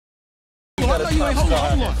I know you ain't. Hold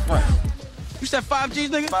on. Right. You said 5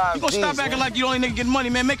 G's, nigga? 5 you gonna stop acting like you the only nigga getting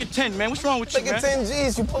money, man. Make it 10, man. What's wrong with you, man? Make it 10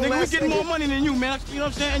 G's, you pull nigga, we getting nigga. more money than you, man. You know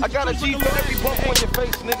what I'm saying? I got a G for every bump on your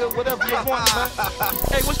face, nigga. Whatever you want, man.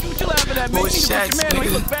 Hey, what you laughing at, man? You need to put your man on. He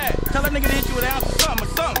look bad. Tell that nigga to hit you with an ounce of something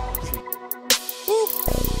or something. Woo.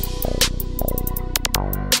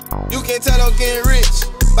 You can tell I'm getting rich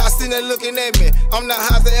by sitting there looking at me. I'm not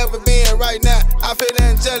high as I ever been right now. I feel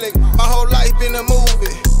angelic. My whole life been a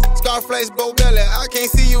movie. Scarface, Bo Belly. I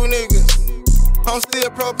can't see you niggas. I'm still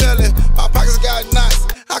propelling. My pockets got knots.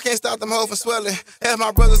 I can't stop them hoes from swelling. As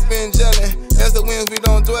my brothers been gelling. As the winds, we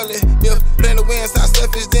don't dwell it. If playing the winds, not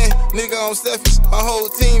selfish, then nigga, I'm selfish. My whole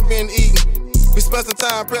team been eating. We spent some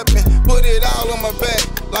time prepping, put it all on my back.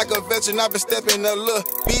 Like a veteran, I've been stepping a little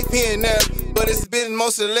beat here and there. But it's been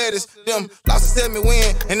most of the letters. Them losses tell me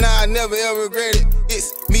win, and now I never ever regret it.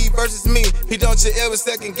 It's me versus me, he don't you ever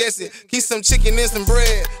second guess it. Keep some chicken and some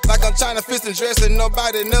bread, like I'm trying to fix some dressing.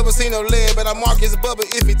 Nobody never seen no lead, but I mark his bubble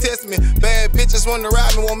if he test me. Bad bitches wanna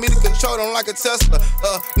ride me, want me to control them like a Tesla.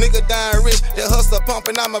 Nigga dying rich, that hustler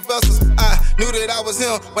pumping out my vessels. I knew that I was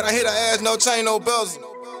him, when I hit her ass, no chain, no bells.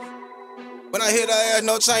 When I hit her ass,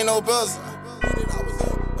 no chain, no buzzer.